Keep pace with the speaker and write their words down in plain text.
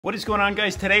What is going on,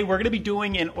 guys? Today we're going to be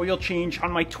doing an oil change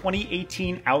on my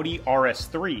 2018 Audi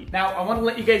RS3. Now, I want to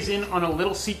let you guys in on a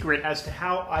little secret as to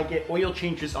how I get oil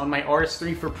changes on my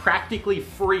RS3 for practically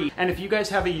free. And if you guys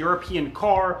have a European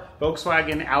car,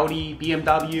 Volkswagen, Audi,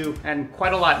 BMW, and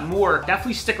quite a lot more,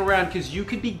 definitely stick around because you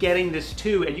could be getting this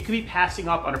too, and you could be passing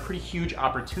up on a pretty huge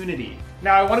opportunity.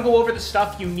 Now, I want to go over the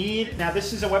stuff you need. Now,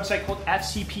 this is a website called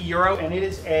FCP Euro, and it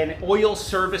is an oil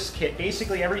service kit.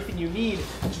 Basically, everything you need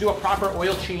to do a proper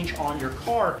oil change on your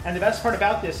car. And the best part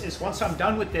about this is once I'm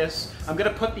done with this, I'm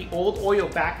gonna put the old oil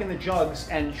back in the jugs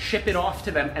and ship it off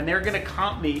to them, and they're gonna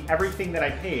comp me everything that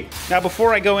I paid. Now,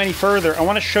 before I go any further, I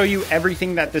wanna show you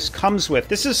everything that this comes with.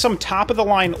 This is some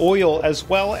top-of-the-line oil, as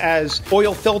well as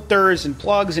oil filters and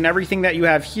plugs and everything that you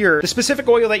have here. The specific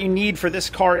oil that you need for this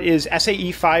car is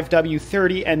SAE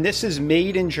 5W30, and this is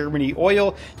made in Germany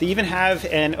oil. They even have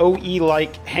an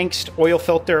OE-like Hengst oil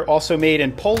filter, also made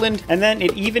in Poland. And then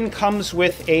it even comes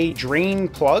with a drain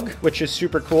plug, which is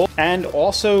super cool, and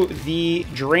also the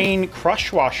drain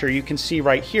crush washer you can see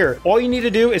right here. All you need to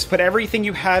do is put everything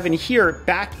you have in here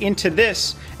back into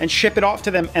this and ship it off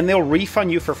to them, and they'll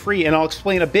refund you for free. And I'll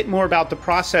explain a bit more about the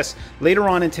process later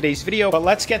on in today's video, but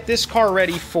let's get this car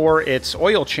ready for its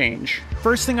oil change.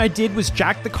 First thing I did was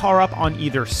jack the car up on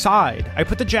either side. I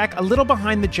put the jack a little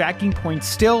behind the jacking point,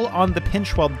 still on the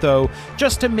pinch weld though,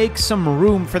 just to make some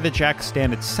room for the jack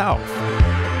stand itself.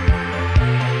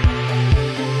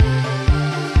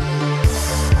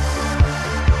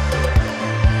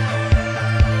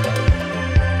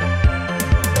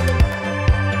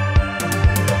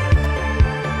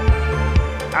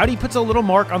 Audi puts a little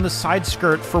mark on the side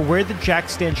skirt for where the jack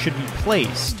stand should be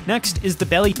placed. Next is the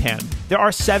belly pan. There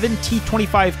are 7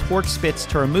 T25 Torx bits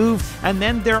to remove, and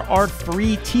then there are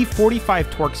 3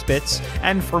 T45 Torx bits,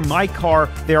 and for my car,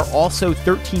 there are also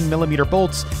 13mm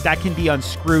bolts that can be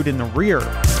unscrewed in the rear.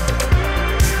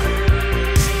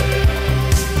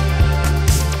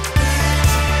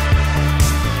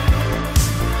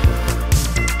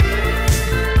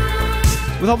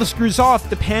 With all the screws off,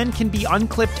 the pan can be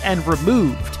unclipped and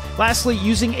removed. Lastly,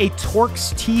 using a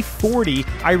Torx T40,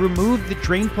 I removed the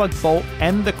drain plug bolt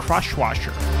and the crush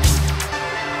washer.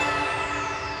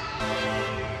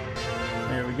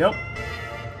 There we go.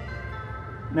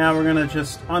 Now we're gonna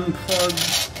just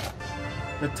unplug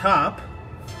the top,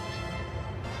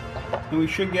 and we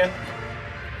should get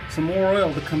some more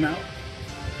oil to come out.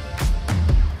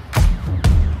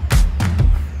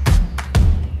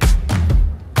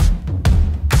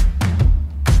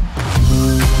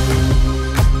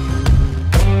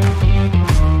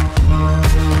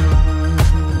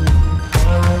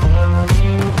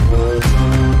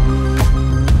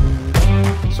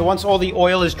 So once all the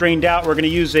oil is drained out, we're going to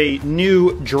use a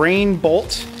new drain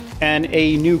bolt and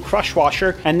a new crush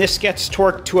washer, and this gets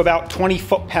torqued to about 20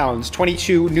 foot-pounds,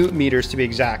 22 newton meters to be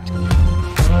exact.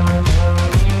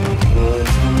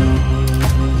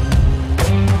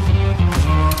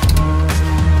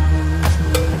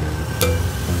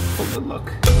 Good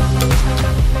look.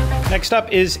 Next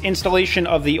up is installation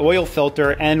of the oil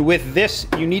filter, and with this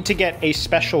you need to get a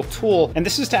special tool, and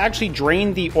this is to actually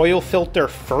drain the oil filter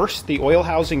first, the oil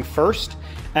housing first,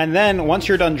 and then once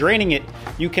you're done draining it,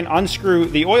 you can unscrew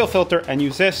the oil filter and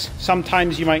use this.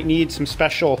 Sometimes you might need some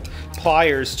special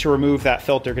pliers to remove that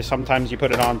filter because sometimes you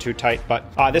put it on too tight, but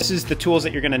this is the tools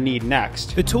that you're going to need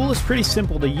next. The tool is pretty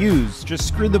simple to use. Just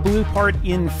screw the blue part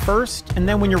in first, and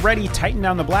then when you're ready, tighten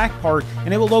down the black part,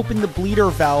 and it will open the bleeder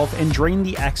valve and drain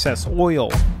the excess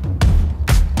oil.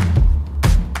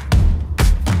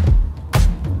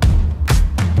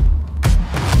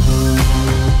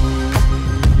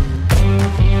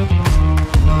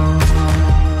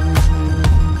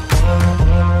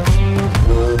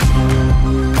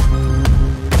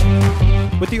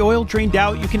 With the oil drained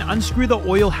out, you can unscrew the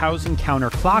oil housing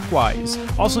counterclockwise.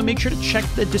 Also, make sure to check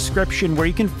the description where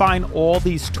you can find all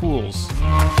these tools.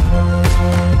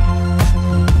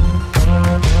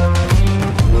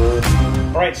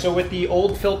 Alright, so with the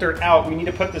old filter out, we need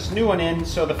to put this new one in.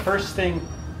 So the first thing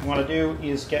we want to do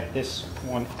is get this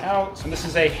one out. And this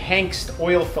is a Hengst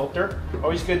oil filter.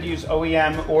 Always good to use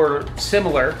OEM or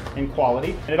similar in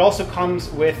quality. And it also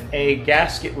comes with a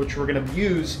gasket, which we're going to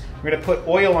use. We're going to put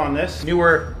oil on this, new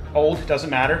or old, doesn't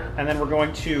matter. And then we're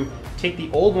going to take the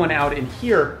old one out in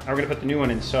here, and we're going to put the new one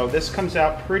in. So this comes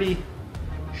out pretty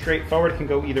straightforward, it can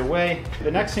go either way. The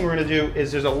next thing we're going to do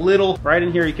is there's a little right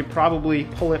in here, you could probably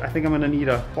pull it. I think I'm going to need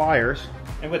pliers.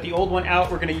 And with the old one out,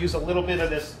 we're going to use a little bit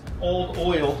of this old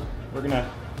oil. We're going to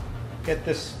get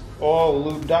this all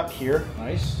lubed up here.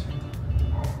 Nice.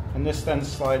 And this then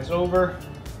slides over.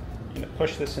 I'm going to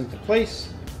push this into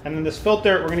place. And then this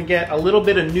filter, we're gonna get a little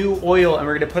bit of new oil, and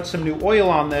we're gonna put some new oil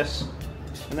on this.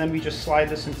 And then we just slide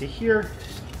this into here.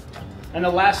 And the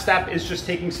last step is just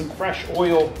taking some fresh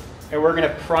oil, and we're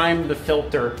gonna prime the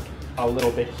filter a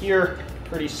little bit here.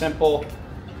 Pretty simple,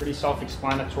 pretty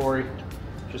self-explanatory.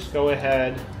 Just go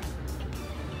ahead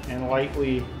and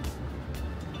lightly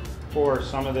pour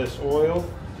some of this oil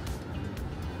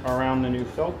around the new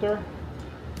filter.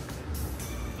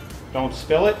 Don't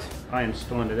spill it. I am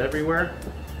spilling it everywhere.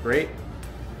 Great.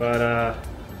 But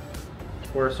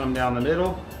pour some down the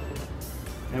middle.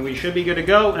 And we should be good to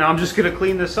go. Now I'm just gonna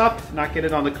clean this up, not get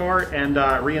it on the car, and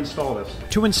reinstall this.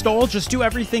 To install, just do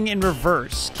everything in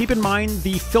reverse. Keep in mind,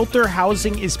 the filter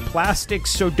housing is plastic,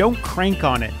 so don't crank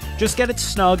on it. Just get it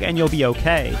snug and you'll be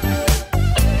okay.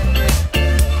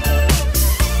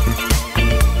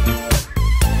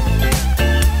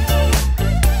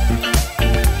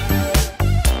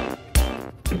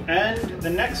 The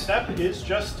next step is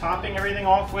just topping everything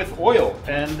off with oil.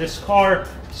 And this car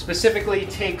specifically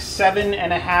takes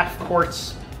 7.5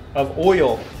 quarts of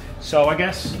oil. So I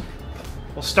guess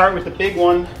we'll start with the big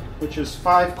one, which is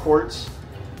 5 quarts.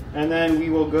 And then we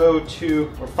will go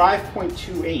to, or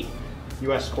 5.28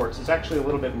 US quarts. It's actually a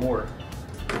little bit more.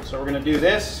 So we're gonna do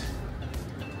this,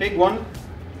 big one,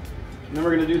 and then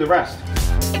we're gonna do the rest.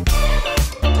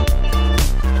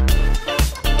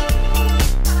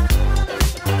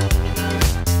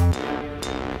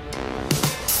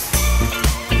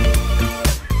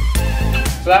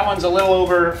 So that one's a little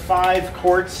over 5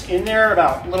 quarts in there,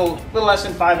 about a little less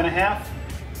than 5.5.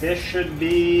 This should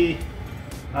be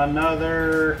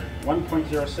another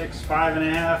 1.06,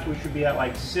 5.5. We should be at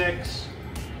like 6.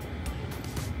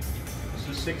 This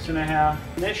is 6.5.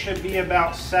 This should be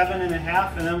about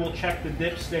 7.5, and then we'll check the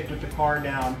dipstick with the car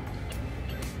down.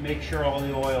 Make sure all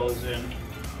the oil is in.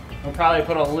 We'll probably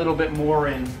put a little bit more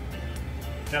in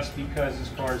just because this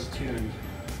car is tuned.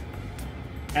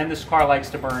 And this car likes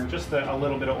to burn just a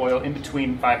little bit of oil in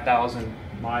between 5,000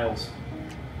 miles.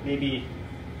 Maybe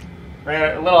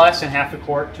right, a little less than half a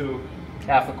quart to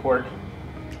half a quart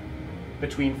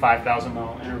between 5,000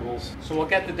 mile intervals. So we'll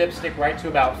get the dipstick right to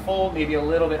about full, maybe a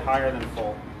little bit higher than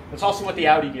full. That's also what the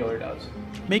Audi dealer does.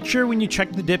 Make sure when you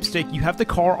check the dipstick, you have the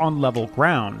car on level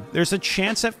ground. There's a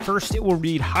chance at first it will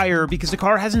read higher because the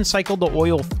car hasn't cycled the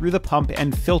oil through the pump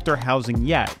and filter housing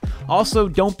yet. Also,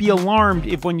 don't be alarmed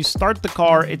if when you start the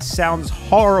car, it sounds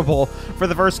horrible for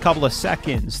the first couple of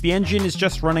seconds. The engine is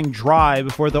just running dry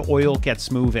before the oil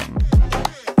gets moving.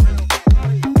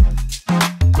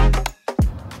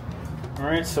 All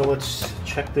right, so let's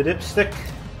check the dipstick.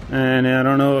 And I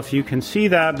don't know if you can see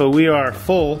that, but we are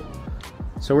full.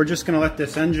 So we're just gonna let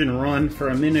this engine run for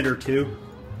a minute or two.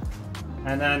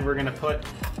 And then we're gonna put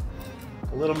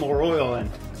a little more oil in.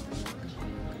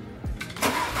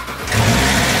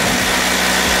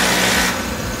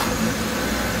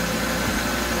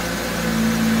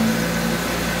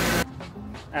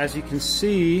 As you can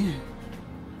see,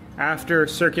 after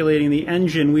circulating the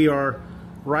engine, we are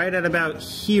right at about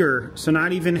here, so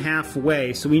not even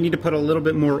halfway. So we need to put a little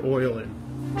bit more oil in.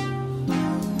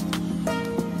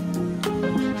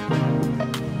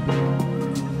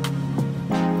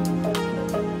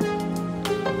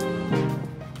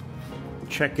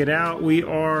 Check it out, we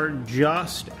are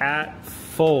just at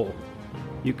full.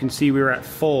 You can see we were at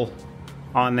full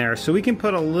on there. So we can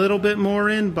put a little bit more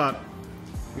in, but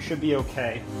we should be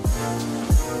okay.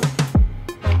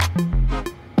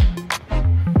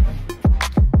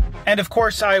 And of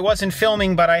course, I wasn't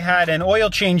filming, but I had an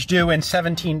oil change due in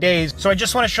 17 days. So I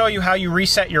just want to show you how you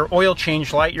reset your oil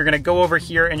change light. You're going to go over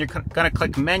here and you're going to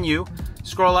click Menu,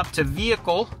 scroll up to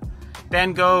Vehicle,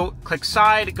 then go click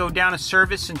Side, go down to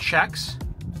Service and Checks.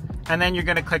 And then you're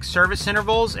going to click Service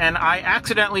Intervals, and I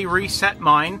accidentally reset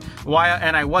mine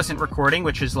and I wasn't recording,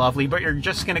 which is lovely, but you're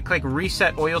just going to click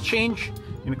Reset Oil Change.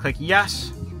 You're going to click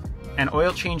Yes, and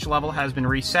oil change level has been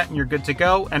reset and you're good to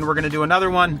go. And we're going to do another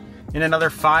one in another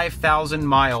 5,000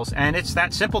 miles. And it's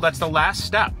that simple. That's the last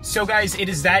step. So guys, it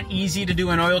is that easy to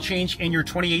do an oil change in your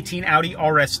 2018 Audi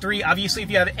RS3. Obviously,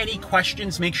 if you have any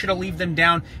questions, make sure to leave them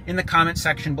down in the comment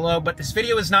section below. But this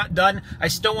video is not done. I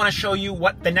still want to show you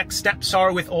what the next steps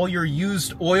are with all your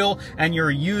used oil and your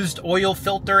used oil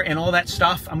filter and all that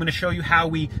stuff. I'm going to show you how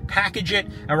we package it,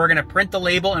 and we're going to print the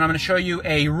label, and I'm going to show you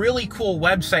a really cool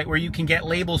website where you can get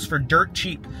labels for dirt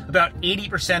cheap, about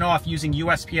 80% off using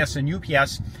USPS and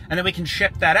UPS. And then we can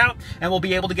ship that out, and we'll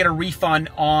be able to get a refund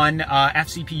on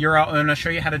FCP Euro, and I'll show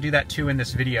you how to do that too in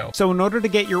this video. So in order to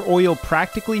get your oil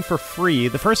practically for free,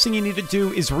 the first thing you need to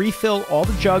do is refill all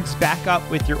the jugs back up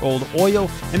with your old oil,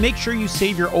 and make sure you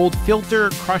save your old filter,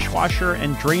 crush washer,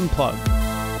 and drain plug.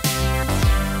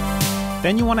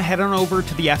 Then you want to head on over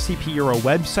to the FCP Euro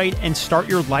website and start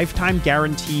your lifetime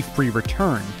guarantee free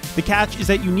return. The catch is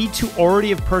that you need to already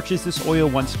have purchased this oil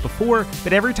once before,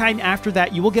 but every time after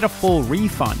that you will get a full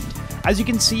refund. As you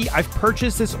can see, I've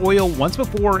purchased this oil once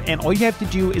before, and all you have to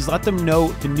do is let them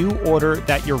know the new order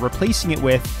that you're replacing it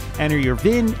with, enter your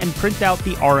VIN, and print out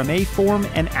the RMA form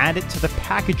and add it to the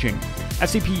packaging.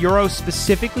 FCP Euro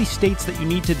specifically states that you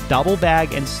need to double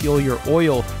bag and seal your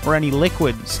oil or any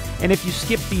liquids, and if you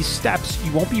skip these steps,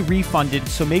 you won't be refunded,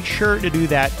 so make sure to do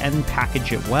that and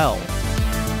package it well.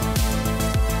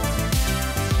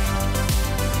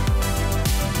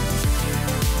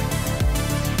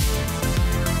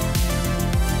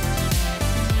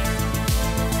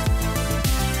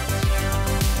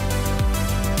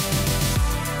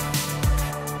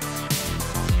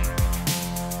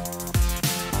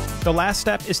 The last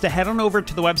step is to head on over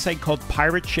to the website called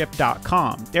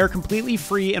pirateship.com. They're completely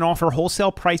free and offer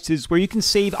wholesale prices where you can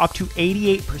save up to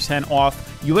 88%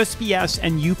 off USPS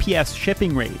and UPS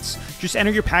shipping rates. Just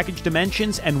enter your package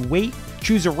dimensions and weight,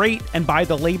 choose a rate, and buy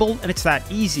the label, and it's that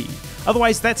easy.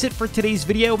 Otherwise, that's it for today's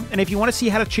video, and if you want to see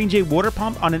how to change a water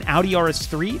pump on an Audi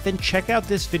RS3, then check out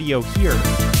this video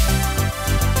here.